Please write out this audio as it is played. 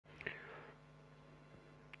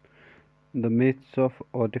The myths of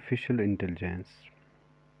artificial intelligence.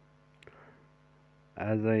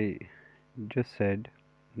 As I just said,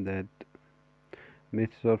 that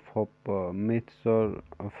myths are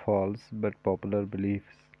false but popular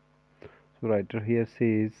beliefs. So writer here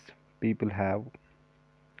says people have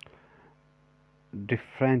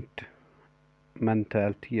different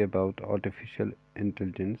mentality about artificial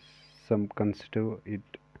intelligence. Some consider it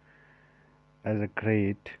as a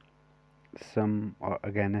great, some are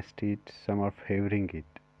against it, some are favoring it.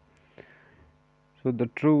 So the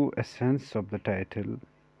true essence of the title,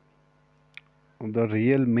 the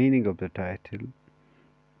real meaning of the title,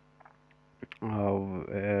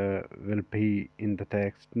 will be in the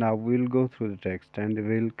text. Now we'll go through the text and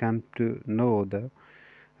we'll come to know the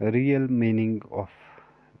real meaning of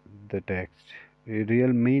the text, the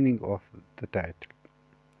real meaning of the title.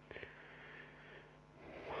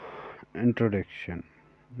 Introduction.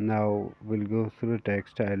 Now we'll go through the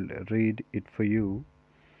text. I'll read it for you.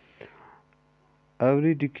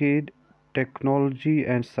 Every decade, technology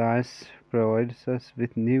and science provides us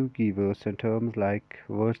with new keywords and terms like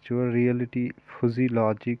virtual reality, fuzzy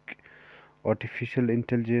logic, artificial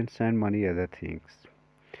intelligence, and many other things.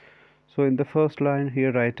 So, in the first line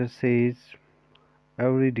here, writer says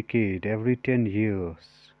every decade, every 10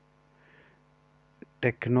 years,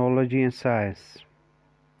 technology and science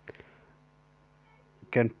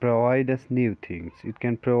can provide us new things. It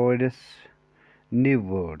can provide us new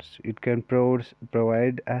words. It can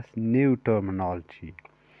provide us new terminology.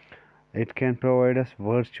 It can provide us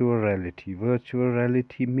virtual reality. Virtual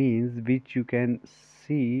reality means which you can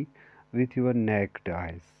see with your naked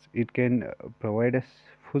eyes. It can provide us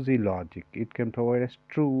fuzzy logic. It can provide us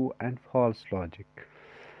true and false logic.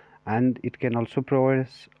 And it can also provide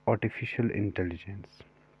us artificial intelligence.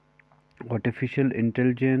 Artificial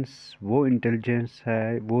intelligence वो intelligence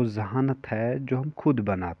है, वो जहानत है जो हम खुद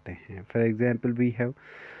बनाते हैं. For example we have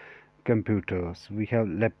computers, we have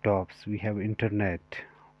laptops, we have internet.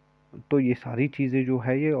 तो ये सारी चीज़ें जो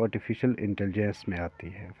है ये आर्टिफिशियल इंटेलिजेंस में आती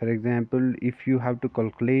है. For example if you have to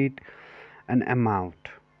calculate an amount,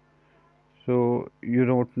 so you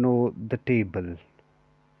don't know the table,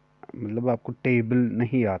 मतलब आपको टेबल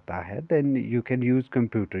नहीं आता है, then you can use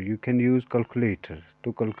computer, you can use calculator.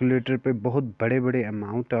 तो कैलकुलेटर पे बहुत बड़े बड़े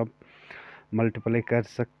अमाउंट आप मल्टीप्लाई कर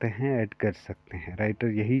सकते हैं, ऐड कर सकते हैं. राइटर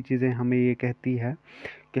यही चीज़ें हमें ये कहती है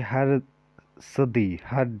कि हर सदी,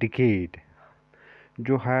 हर डिकेड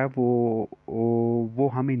जो है वो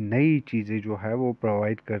हमें नई चीज़ें जो है वो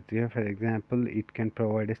प्रोवाइड करती है. For example it can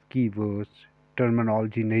provide S keywords,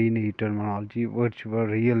 terminology, नई नई terminology, virtual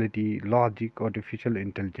reality, logic, artificial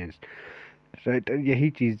intelligence. Writer यही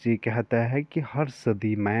चीज़ कहता है कि हर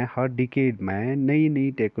सदी में, हर डिकेड में नई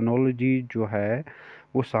नई टेक्नोलॉजी जो है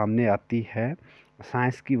वो सामने आती है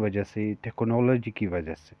साइंस की वजह से, टेक्नोलॉजी की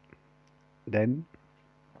वजह से. Then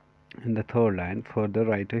in the third line, further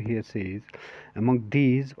writer here says, among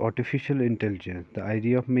these, artificial intelligence, the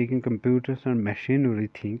idea of making computers and machinery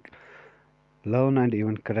think, learn and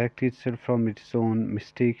even correct itself from its own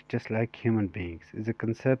mistakes just like human beings, is a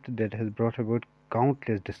concept that has brought about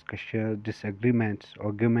countless discussions, disagreements,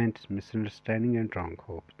 arguments, misunderstanding and wrong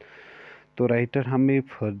hopes. तो writer हमें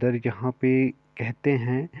further यहाँ पे कहते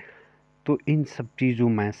हैं, तो इन सब चीज़ों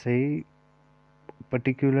में से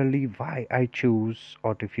particularly why I choose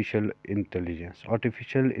artificial intelligence.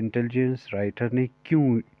 Artificial intelligence writer ने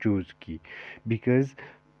क्यों चूज़ की? बिकॉज़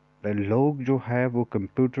लोग जो है वो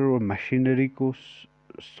कंप्यूटर और मशीनरी को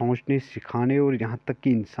सोचने, सिखाने और यहाँ तक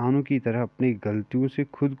कि इंसानों की तरह अपनी गलतियों से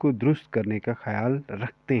खुद को दुरुस्त करने का ख्याल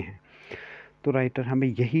रखते हैं. तो राइटर हमें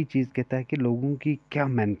यही चीज़ कहता है कि लोगों की क्या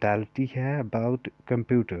मेंटालिटी है about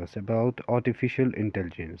computers, about artificial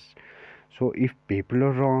intelligence. So if people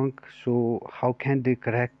are wrong, so how can they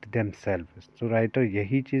correct themselves? So writer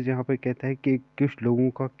यही चीज़ यहाँ पे कहता है कि कुछ लोगों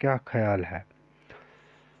का क्या ख्याल है.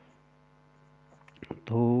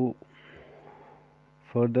 तो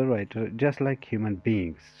further writer, just like human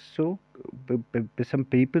beings, so some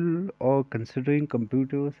people are considering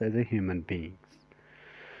computers as a human beings.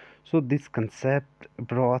 So this concept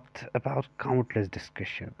brought about countless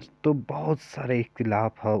discussions. तो बहुत सारे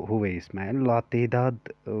इख्तिलाफ हुए इसमें, लातेदाद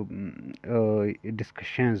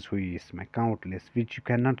discussions हुई इसमें, countless, which you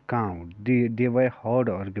cannot count. There were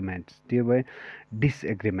hard arguments, there were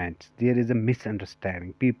disagreements, there is a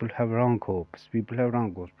misunderstanding. People have wrong hopes. People have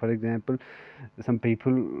wrong hopes. For example, some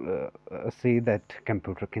people say that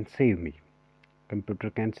computer can save me. Computer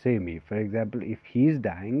can save me. For example, if he is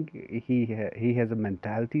dying, he has a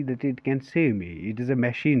mentality that it can save me. It is a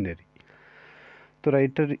machinery. तो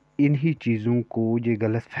writer इन्हीं चीज़ों को, ये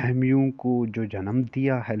गलत फहमियों को जो जन्म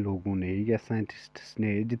दिया है लोगों ने या साइंटिस्ट्स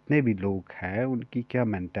ने, जितने भी लोग हैं उनकी क्या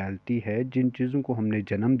मेंटालिटी है, जिन चीज़ों को हमने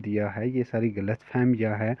जन्म दिया है, ये सारी गलत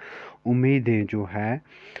फहमियाँ हैं, उम्मीदें जो है,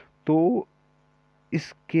 तो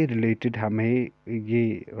इसके रिलेटेड हमें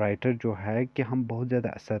ये राइटर जो है कि हम बहुत ज़्यादा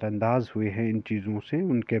असरअंदाज हुए हैं इन चीज़ों से,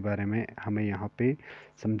 उनके बारे में हमें यहाँ पे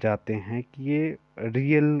समझाते हैं कि ये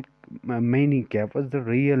रियल मीनिंग क्या, was the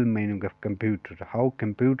real meaning of computer, how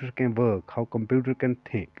computer can work, how computer can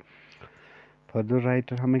think. Further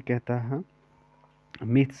writer हमें कहता है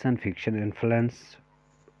myths and fiction influence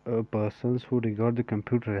persons who regard the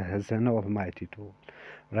computer as an almighty tool.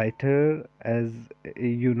 Writer, as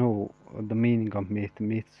you know, the meaning of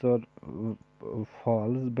myths are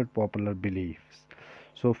false but popular beliefs.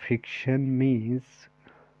 So fiction means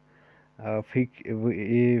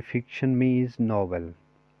novel.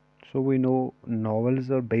 So we know novels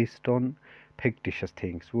are based on fictitious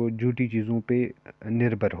things, वो झूठी चीज़ों पे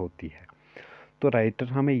निर्भर होती है। तो writer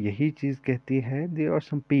हमें यही चीज़ कहती है, there are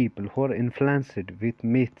some people who are influenced with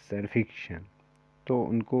myths and fiction. तो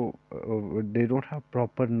उनको they don't have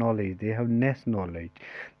proper knowledge, they have less knowledge,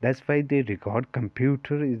 that's why they regard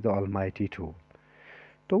computer is the almighty tool.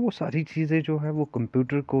 तो वो सारी चीज़ें जो है वो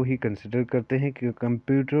कंप्यूटर को ही कंसिडर करते हैं कि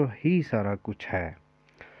कंप्यूटर ही सारा कुछ है।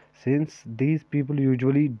 Since these people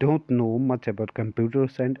usually don't know much about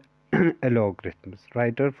computers and algorithms.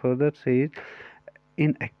 Writer further says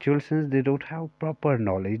in actual sense they don't have proper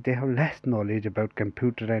knowledge, they have less knowledge about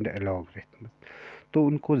computer and algorithms. तो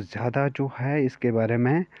उनको ज़्यादा जो है इसके बारे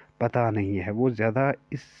में पता नहीं है, वो ज़्यादा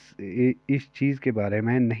इस चीज़ के बारे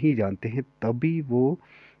में नहीं जानते हैं, तभी वो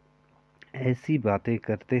ऐसी बातें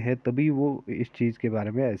करते हैं, तभी वो इस चीज़ के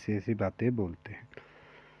बारे में ऐसी ऐसी बातें बोलते हैं।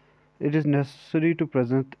 It is necessary to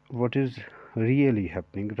present what is really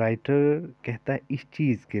happening. Writer कहता है इस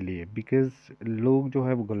चीज़ के लिए, बिकॉज लोग जो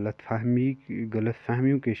है वो गलत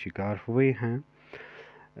फहमियों के शिकार हुए हैं।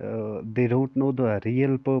 They don't know the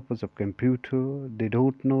real purpose of computer, they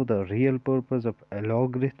don't know the real purpose of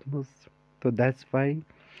algorithms. तो that's why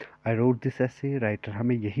I wrote this essay. Writer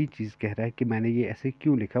हमें यही चीज़ कह रहा है कि मैंने ये ऐसे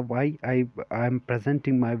क्यों लिखा, why I am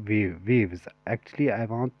presenting my waves. Actually I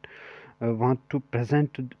want to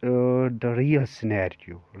present the real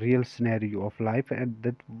scenario of life, and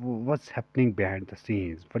that what's happening behind the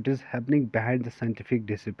scenes, what is happening behind the scientific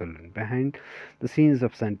discipline, behind the scenes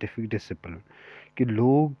of scientific discipline, कि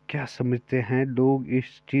लोग क्या समझते हैं, लोग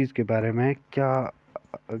इस चीज़ के बारे में क्या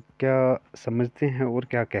क्या समझते हैं और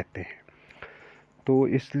क्या कहते हैं। तो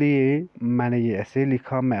इसलिए मैंने ये ऐसे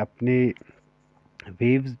लिखा, मैं अपने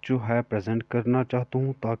वेव्स जो है प्रेजेंट करना चाहता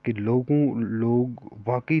हूँ, ताकि लोग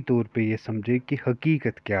वाकई तौर पे ये समझे कि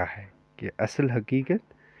हकीकत क्या है, कि असल हकीकत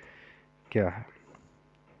क्या है।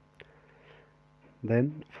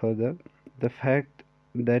 Then further, the fact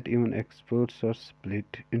that even experts are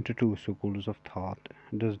split into two schools of thought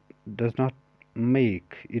does not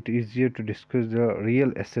make it easier to discuss the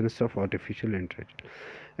real essence of artificial intelligence.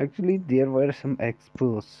 Actually, there were some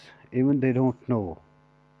experts, even they don't know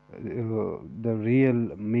the real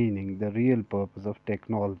meaning, the real purpose of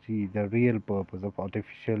technology, the real purpose of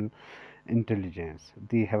artificial intelligence.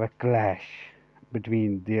 They have a clash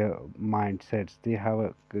between their mindsets, they have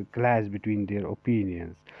a clash between their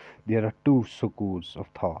opinions. There are two schools of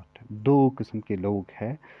thought. दो किस्म के लोग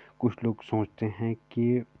हैं। कुछ लोग सोचते हैं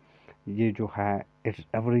कि ये जो है it's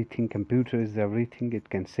everything, computer is everything, it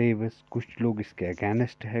can save us. कुछ लोग इसके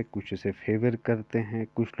अगेंस्ट है, कुछ इसे फेवर करते हैं।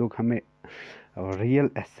 कुछ लोग हमें रियल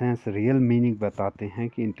एसेंस, रियल मीनिंग बताते हैं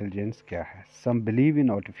कि इंटेलिजेंस क्या है। Some believe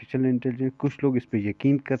in artificial intelligence, कुछ लोग इस पर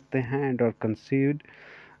यकीन करते हैं and are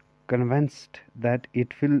convinced that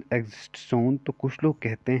it will exist सोन। तो कुछ लोग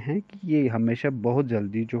कहते हैं कि ये हमेशा बहुत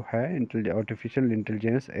जल्दी जो है आर्टिफिशियल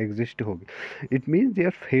इंटेलिजेंस एग्जिस्ट होगी। It means they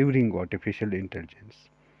are favouring artificial intelligence.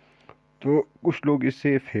 तो कुछ लोग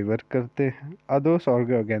इससे फेवर करते हैं। Others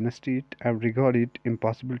are against it and regard it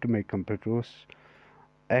impossible to make computers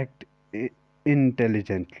act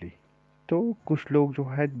intelligently. तो कुछ लोग जो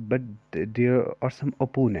है, but there are some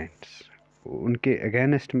opponents, उनके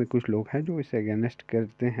अगेंस्ट में कुछ लोग हैं जो इसे अगेंस्ट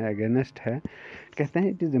करते हैं, अगेंस्ट है, कहते हैं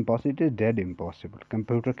it is impossible, it is dead impossible,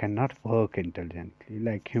 computer can not work intelligently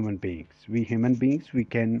like human beings. We human beings we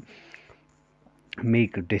can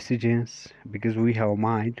make decisions because we have a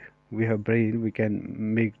mind, we have brain, we can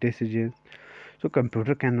make decisions. So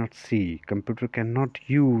computer cannot see, computer cannot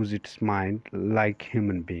use its mind like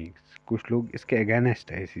human beings. कुछ लोग इसके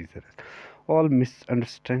against है इसी तरह। All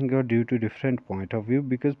misunderstanding are due to different point of view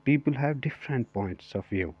because people have different points of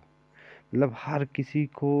view. मतलब हर किसी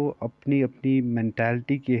को अपनी अपनी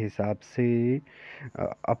मेंटालिटी के हिसाब से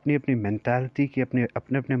अपनी अपनी मेंटालिटी के अपने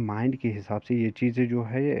अपने अपने माइंड के हिसाब से ये चीज़ें जो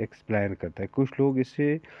है ये एक्सप्लेन करता है। कुछ लोग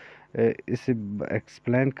इसे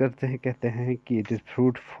एक्सप्लेन करते हैं, कहते हैं कि it is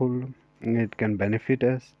fruitful, it can benefit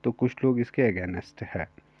अस, तो कुछ लोग इसके अगेंस्ट है।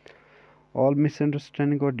 All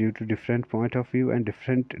misunderstanding are due to different point of view and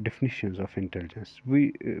different definitions of intelligence.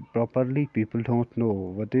 We properly people don't know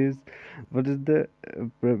what is the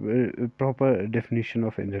proper definition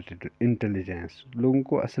of intelligence. लोगों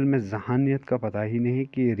को असल में जहानियत का पता ही नहीं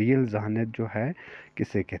कि रियल जहानियत जो है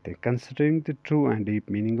किसे कहते हैं. Considering the true and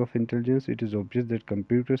deep meaning of intelligence, it is obvious that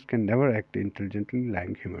computers can never act intelligently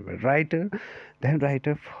like human beings.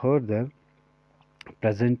 Writer further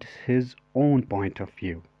presents his own point of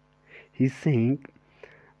view. He's saying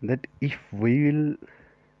that if we will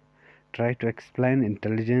try to explain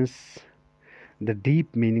intelligence, the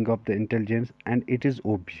deep meaning of the intelligence, and it is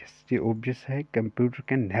obvious, ये obvious है, computer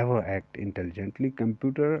can never act intelligently.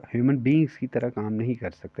 computer human beings की तरह काम नहीं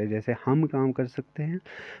कर सकते. जैसे हम काम कर सकते हैं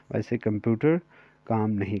वैसे computer काम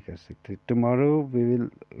नहीं कर सकते. Tomorrow we will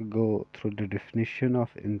go through the definition of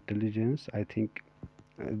intelligence. I think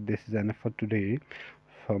this is enough for today.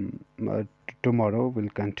 From tomorrow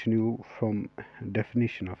we'll continue from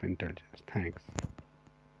definition of intelligence. Thanks.